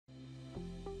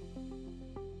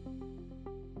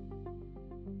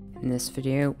In this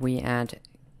video, we add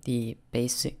the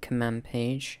basic command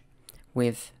page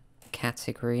with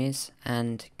categories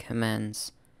and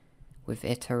commands with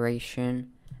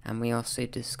iteration, and we also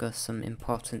discuss some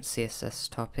important CSS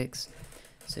topics.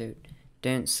 So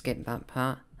don't skip that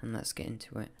part, and let's get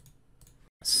into it.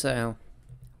 So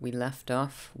we left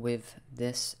off with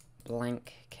this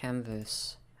blank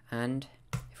canvas, and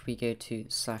if we go to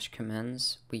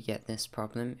 /commands, we get this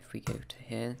problem. If we go to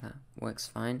here, that works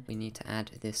fine. We need to add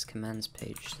this commands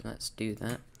page, so let's do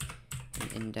that.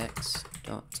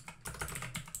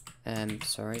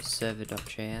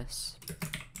 Server.js.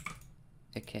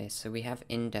 Okay, so we have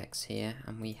index here,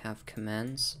 and we have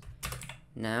commands.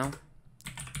 Now,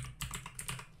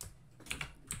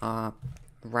 our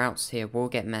routes here will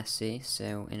get messy,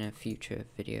 so in a future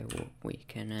video we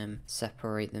can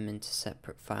separate them into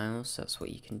separate files. That's what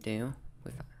you can do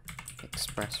with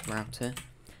Express Router.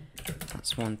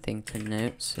 That's one thing to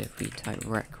note. So if we type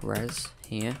recres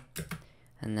here,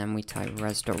 and then we type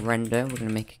res.render, we're going to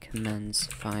make a commands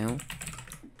file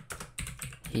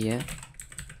here.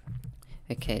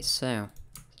 Okay, so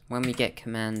when we get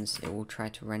commands, it will try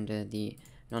to render the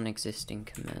non-existing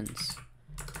commands.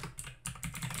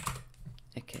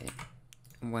 Okay,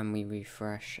 when we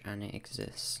refresh and it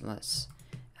exists, let's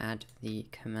add the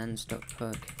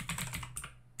commands.pug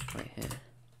right here.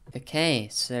 Okay,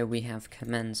 so we have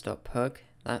commands.pug.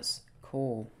 That's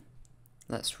cool.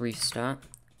 Let's restart.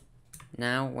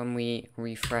 Now when we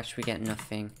refresh, we get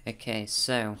nothing. Okay,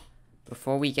 so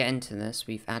before we get into this,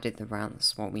 we've added the route.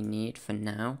 That's what we need for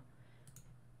now.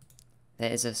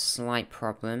 There is a slight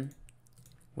problem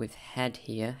with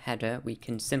header. We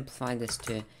can simplify this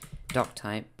to doc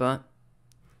type, but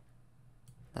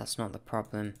that's not the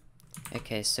problem.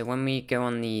 Okay, so when we go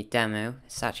on the demo,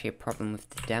 it's actually a problem with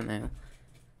the demo.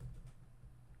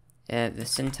 The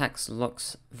syntax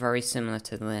looks very similar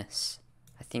to this.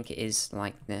 I think it is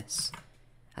like this.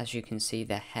 As you can see,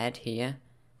 the head here,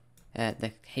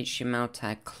 the HTML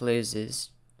tag closes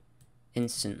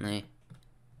instantly.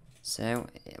 So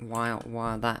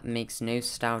while that makes no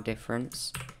style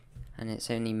difference, and it's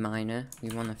only minor, we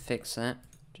want to fix that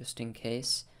just in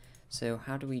case. So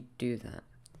how do we do that?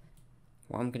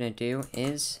 What I'm going to do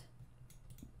is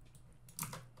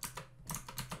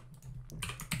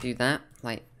do that,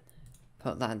 like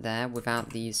put that there without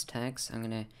these tags. I'm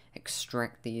going to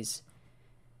extract these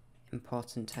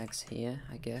important tags here,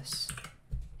 I guess,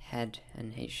 head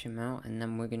and HTML, and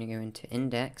then we're going to go into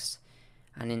index,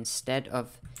 and instead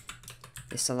of,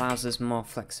 this allows us more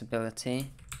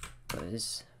flexibility, but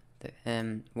is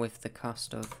with the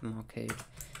cost of more code.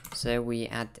 So we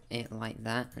add it like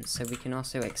that, and so we can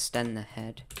also extend the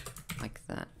head like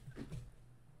that.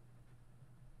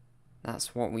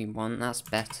 That's what we want, that's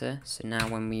better. So now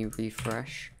when we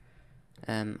refresh,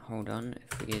 hold on,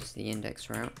 if we go to the index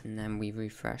route and then we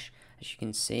refresh, as you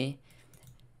can see,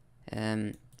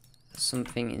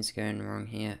 something is going wrong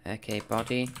here. Okay,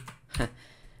 body.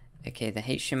 Okay, the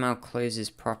HTML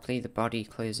closes properly, the body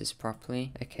closes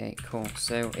properly. Okay, cool.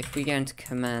 So if we go into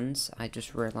commands, I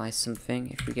just realized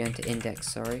something. If we go into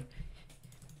index, sorry,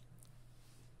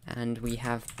 and we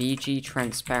have BG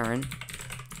transparent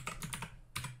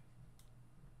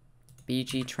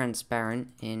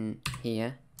in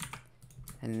here,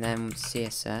 and then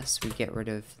CSS, we get rid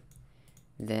of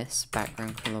this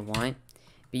background color white.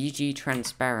 BG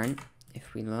transparent,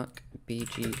 if we look,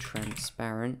 BG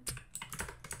transparent,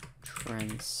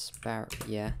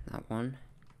 yeah, that one.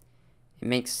 It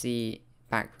makes the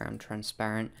background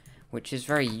transparent, which is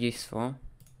very useful.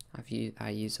 I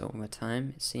use it all the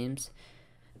time, it seems.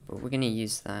 But we're going to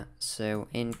use that. So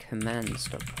in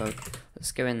commands.pug,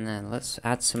 let's go in there. Let's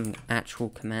add some actual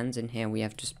commands. In here we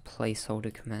have just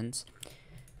placeholder commands.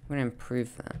 I'm going to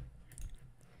improve that.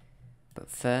 But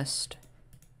first,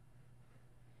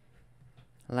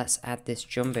 let's add this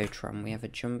Jumbotron. We have a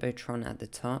Jumbotron at the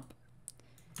top.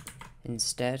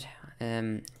 Instead,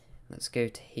 let's go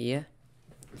to here.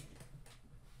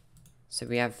 So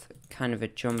we have kind of a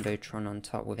Jumbotron on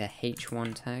top with a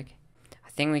H1 tag. I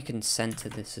think we can center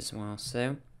this as well,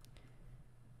 so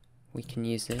we can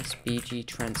use this BG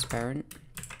transparent.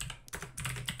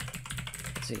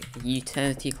 So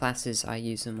utility classes, I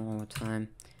use them all the time.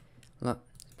 Look,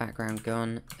 background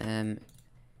gone.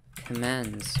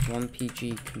 Commands,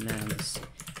 1PG commands.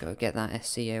 Gotta get that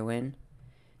SEO in.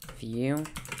 View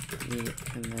the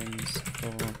commands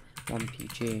for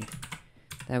 1PG.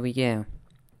 There we go.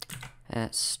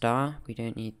 Star, we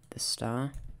don't need the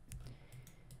star.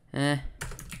 We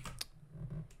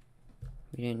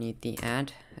don't need the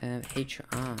add.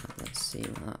 HR, let's see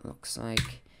what that looks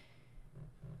like.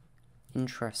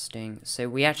 Interesting. So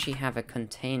we actually have a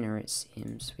container, it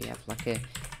seems. We have like a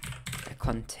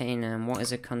container. And what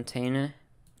is a container?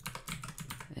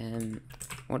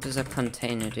 What does a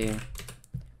container do?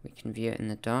 We can view it in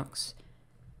the docs.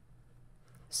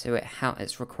 So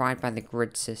it's required by the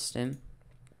grid system.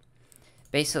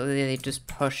 Basically, they just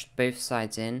pushed both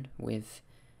sides in with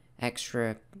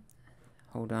extra.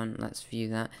 Hold on, let's view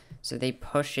that. So they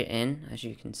push it in, as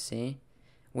you can see,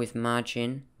 with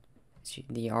margin.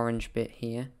 The orange bit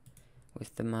here,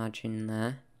 with the margin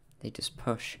there. They just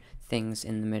push things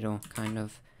in the middle, kind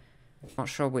of. Not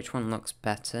sure which one looks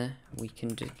better. We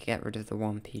can just get rid of the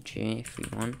 1PG if we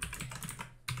want.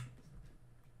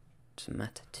 Doesn't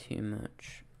matter too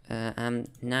much.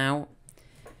 Now,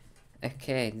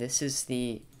 okay, this is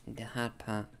the hard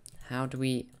part. How do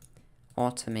we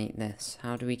automate this?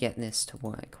 How do we get this to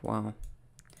work? Wow.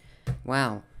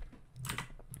 Well.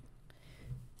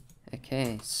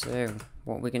 Okay, so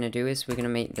what we're going to do is we're going to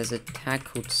make, there's a tag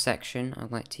called section. I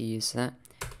like to use that.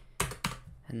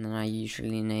 And then I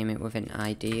usually name it with an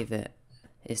ID that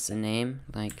is the name,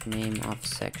 like name of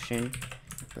section,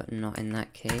 but not in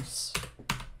that case.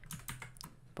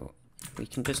 But we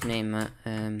can just name that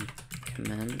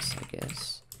commands, I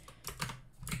guess.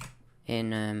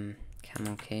 In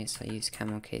camel case, I use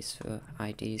camel case for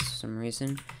IDs for some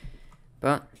reason.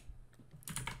 But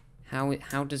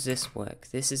how does this work?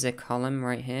 This is a column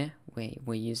right here.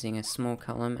 We're using a small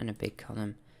column and a big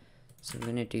column. So we're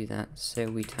going to do that. So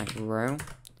we type row.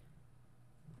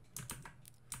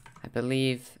 I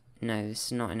believe, no, this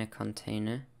is not in a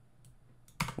container.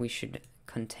 We should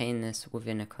contain this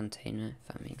within a container, if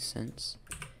that makes sense.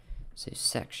 So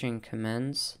section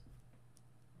commands.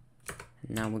 And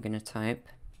now we're going to type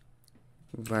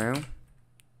row,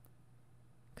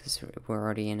 because we're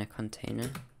already in a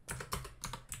container.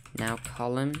 Now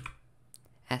column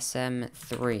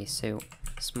SM3, so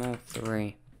small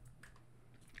 3.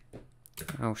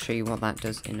 I'll show you what that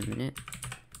does in a minute.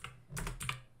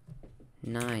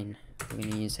 9. We're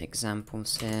going to use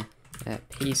examples here.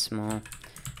 P small,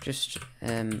 just for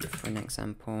an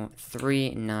example.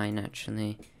 3, 9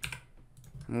 actually.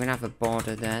 I'm going to have a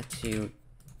border there to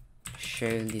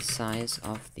show the size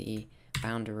of the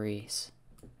boundaries,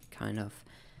 kind of.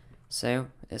 So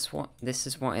this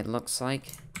is what it looks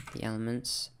like, the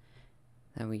elements.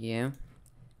 There we go.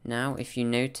 Now if you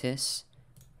notice,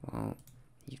 well,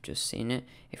 you've just seen it.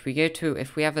 If we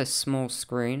have a small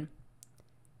screen,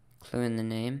 clue in the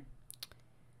name,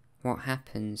 what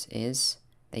happens is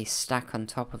they stack on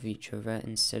top of each other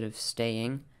instead of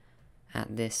staying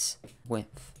at this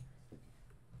width.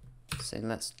 So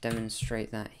let's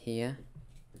demonstrate that here.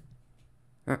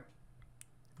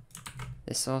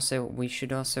 We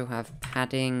should also have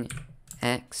padding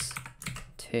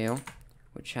X2,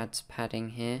 which adds padding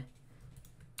here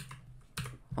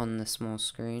on the small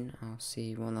screen. I'll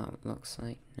see what that looks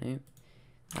like. No,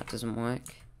 that doesn't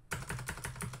work.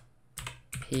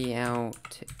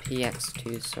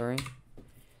 PX2, sorry.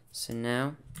 So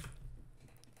now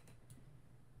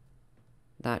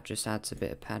that just adds a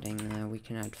bit of padding there. We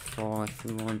can add 4 if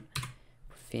we want.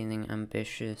 We're feeling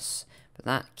ambitious. But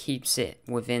that keeps it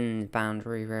within the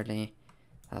boundary, really.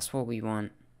 That's what we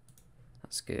want.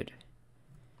 That's good.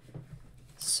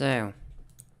 So,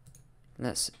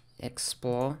 let's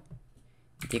explore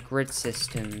the grid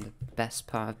system, the best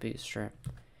part of Bootstrap.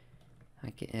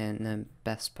 And the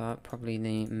best part, probably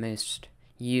the most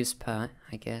used part,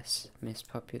 I guess, most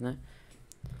popular.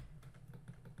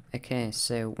 Okay,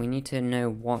 so we need to know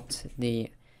what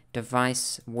the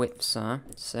device widths are.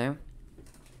 So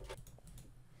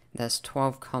there's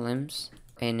 12 columns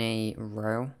in a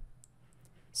row.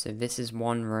 So this is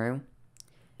one row.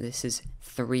 This is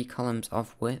 3 columns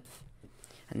of width.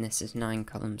 And this is 9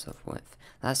 columns of width.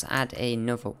 Let's add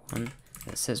another one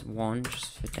that says 1,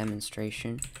 just for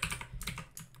demonstration.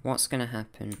 What's going to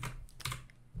happen?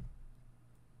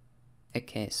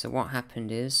 Okay, so what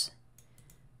happened is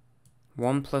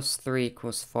 1 plus 3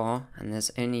 equals 4, and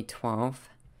there's only 12.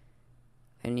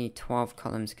 Only 12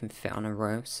 columns can fit on a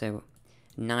row, so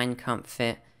 9 can't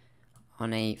fit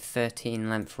on a 13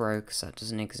 length row, because that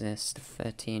doesn't exist. A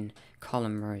 13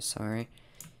 column row, sorry.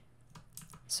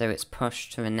 So it's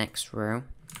pushed to the next row.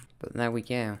 But there we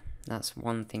go. That's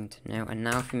one thing to know. And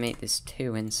now if we make this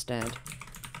 2 instead,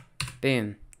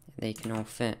 boom, they can all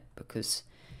fit, because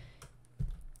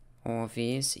all of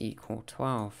these equal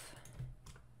 12.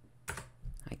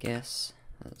 I guess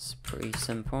that's pretty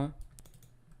simple.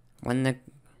 When the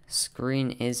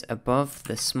screen is above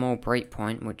the small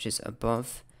breakpoint, which is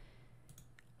above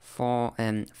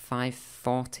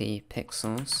 540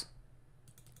 pixels,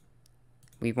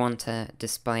 we want to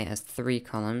display it as 3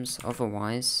 columns,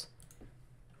 otherwise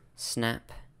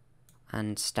snap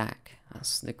and stack.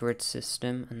 That's the grid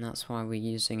system, and that's why we're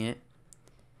using it.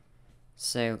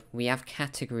 So we have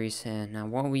categories here. Now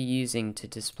what are we using to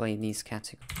display these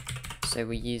categories? So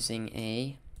we're using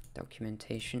a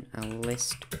documentation, a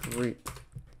list group.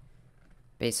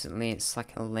 Basically it's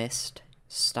like a list,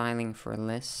 styling for a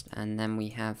list, and then we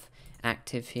have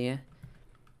active here.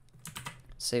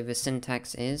 So the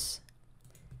syntax is,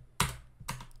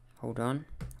 hold on,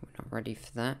 we're not ready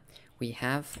for that. We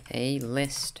have a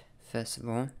list, first of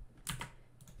all.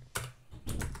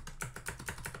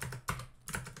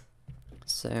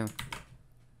 So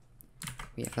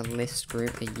we have a list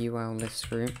group, a UL list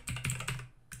group.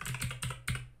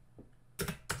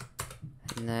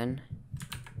 And then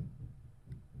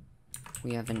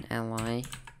we have an li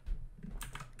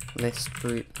list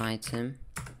group item.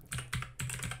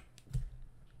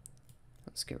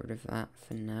 Let's get rid of that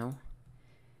for now.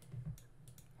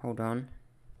 Hold on.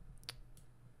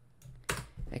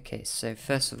 Okay, so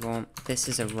first of all, this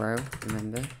is a row,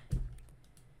 remember?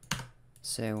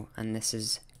 So, and this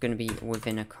is going to be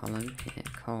within a column. Here,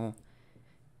 call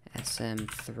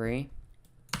sm3.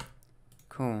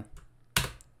 Cool.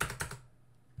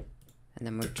 And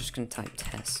then we're just going to type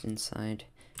test inside.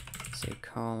 So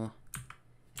call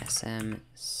sm9.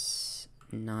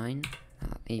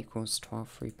 That equals 12.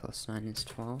 3 plus 9 is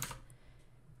 12.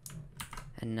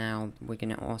 And now we're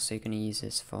also going to use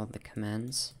this for the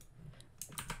commands.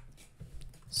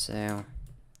 So,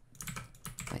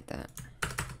 like that.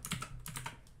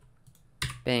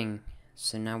 Bing.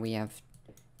 So now we have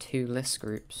 2 list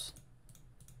groups.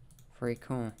 Very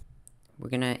cool.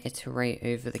 We're going to iterate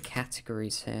over the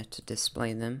categories here to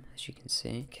display them, as you can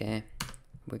see. Okay.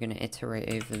 We're going to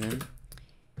iterate over them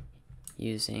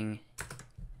using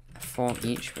a for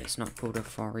each, but it's not called a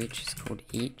for each, it's called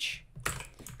each.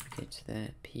 Go to the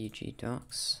PUG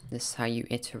docs. This is how you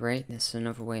iterate. This is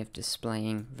another way of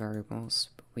displaying variables,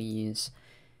 but we use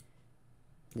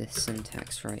this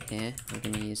syntax right here. We're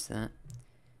going to use that,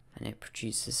 and it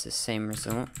produces the same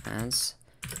result as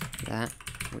that,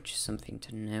 which is something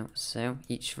to note. So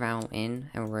each val in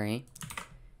array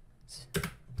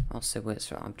also works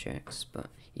for objects, but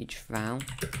each val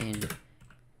in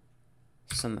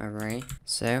some array.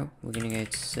 So we're going to go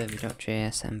to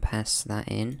server.js and pass that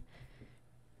in.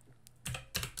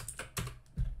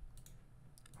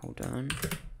 Hold on,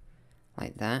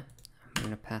 like that. I'm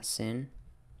going to pass in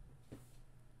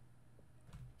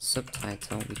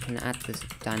subtitle. We can add this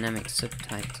dynamic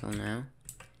subtitle now,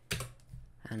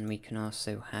 and we can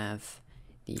also have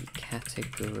the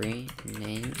category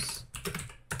names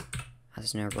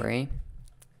as an array.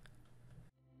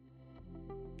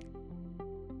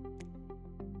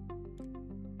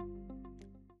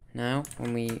 Now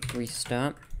when we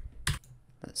restart,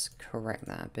 let's correct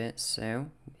that a bit.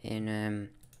 So in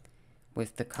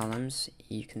with the columns,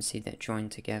 you can see that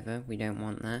joined together. We don't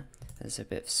want that. There's a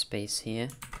bit of space here.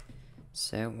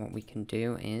 So what we can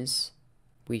do is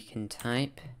we can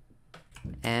type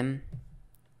my2,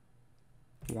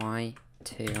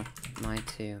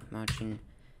 margin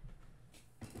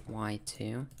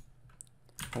y2,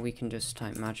 or we can just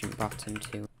type margin bottom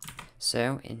 2.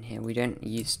 So in here we don't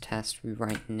use test, we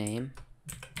write name.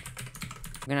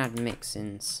 We're gonna add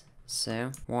mixins.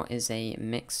 So what is a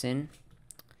mixin?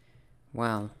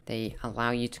 Well, they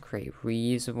allow you to create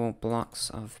reusable blocks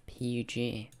of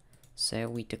PUG. So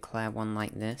we declare one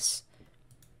like this.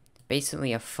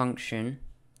 Basically a function,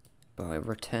 but it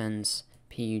returns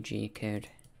PUG code.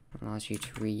 Allows you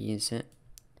to reuse it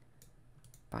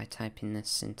by typing this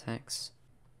syntax.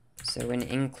 So in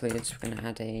includes, we're going to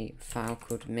add a file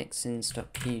called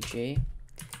mixins.pug.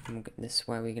 And this is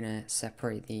where we're going to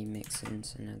separate the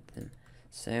mixins and add them.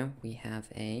 So we have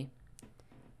a,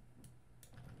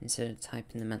 instead of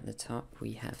typing them at the top,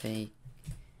 we have a,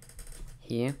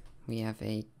 here, we have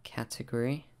a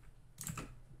category.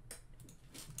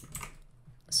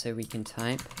 So we can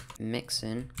type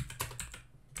mixin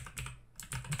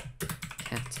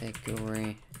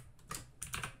category.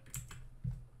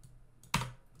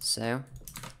 So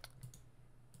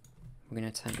we're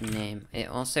going to type name. It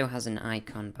also has an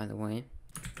icon, by the way.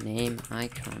 Name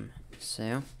icon.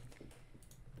 So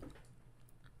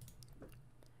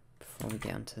before we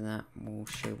get onto that, we'll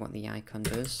show what the icon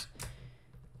does.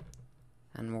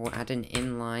 And we'll add an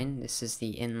inline. This is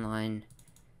the inline.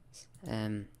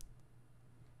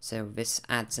 So this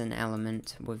adds an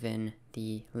element within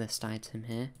the list item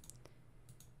here.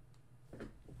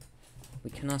 We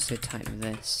can also type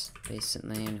this,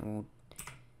 basically, and it will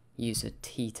use a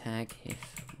t tag, if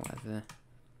whatever,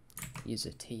 use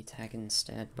a t tag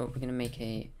instead. But we're gonna make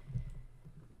a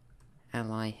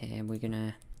li here. We're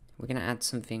gonna add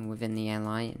something within the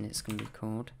li, and it's gonna be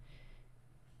called.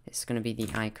 It's gonna be the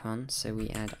icon. So we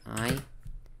add I,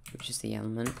 which is the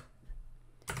element,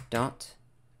 dot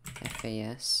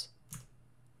FAS.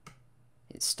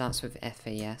 It starts with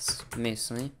FAS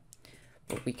mostly,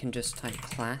 but we can just type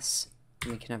class,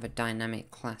 and we can have a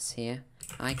dynamic class here,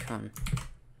 icon.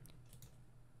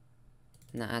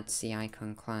 And that adds the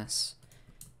icon class,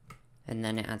 and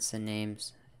then it adds the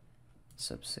names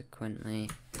subsequently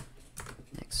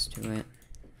next to it.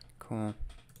 Cool.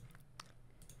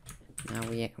 Now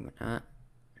we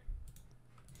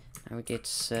go to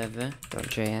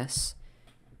server.js,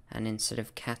 and instead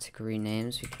of category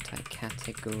names, we can type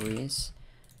categories.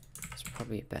 It's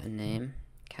probably a better name.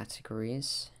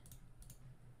 Categories.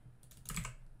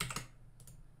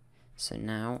 So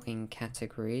now in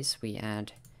categories we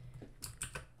add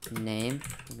name.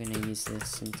 We're going to use this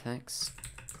syntax,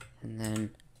 and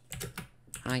then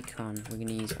icon. We're going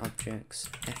to use objects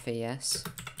FAS,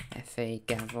 FA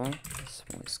gavel. That's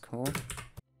what it's called.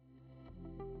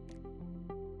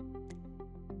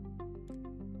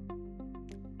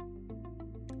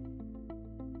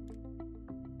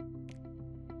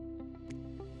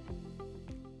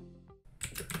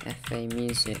 FA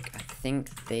music. I think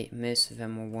most of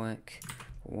them will work.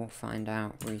 We'll find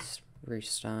out.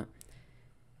 Restart.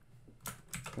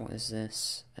 What is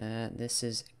this? This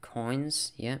is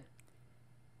coins. Yep.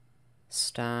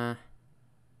 Star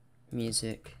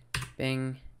music.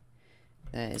 Bing.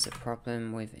 There is a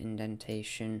problem with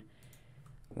indentation.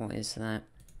 What is that?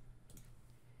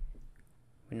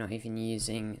 We're not even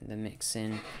using the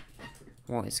mixin.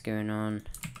 What is going on?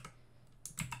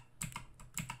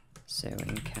 So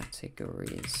in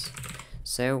categories.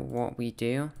 So what we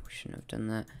do, we shouldn't have done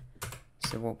that.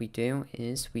 So what we do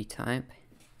is we type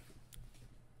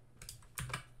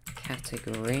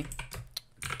category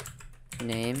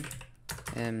name,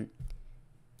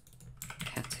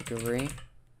 category.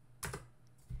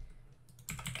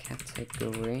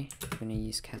 We're going to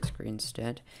use category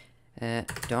instead.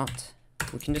 Dot.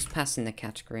 We can just pass in the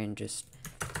category and just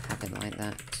have it like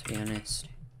that, to be honest.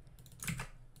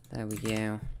 There we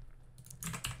go.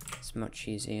 It's much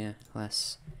easier,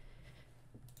 less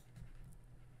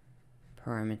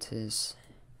parameters.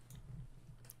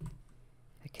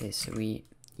 Okay, so we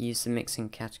use the mixin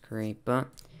category, but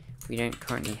we don't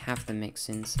currently have the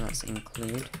mixin, so let's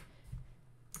include.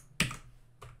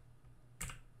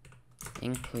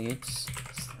 Includes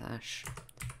slash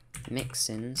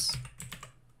mixins.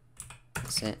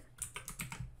 That's it.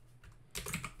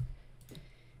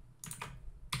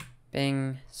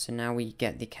 Bing. So now we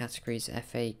get the categories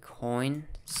FA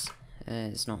coins.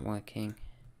 It's not working.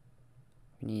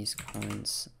 We need use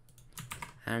coins.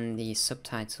 And the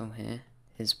subtitle here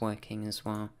is working as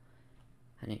well.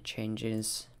 And it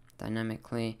changes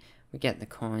dynamically. We get the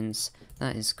coins.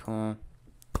 That is cool.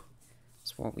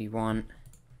 That's what we want.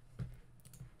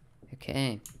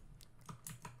 Okay.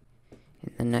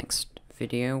 In the next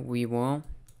video, we will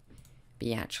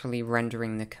be actually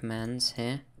rendering the commands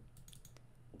here.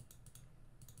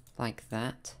 Like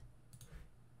that,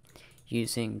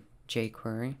 using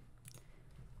jQuery,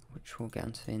 which we'll get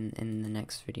into in the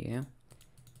next video.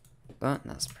 But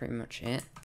that's pretty much it.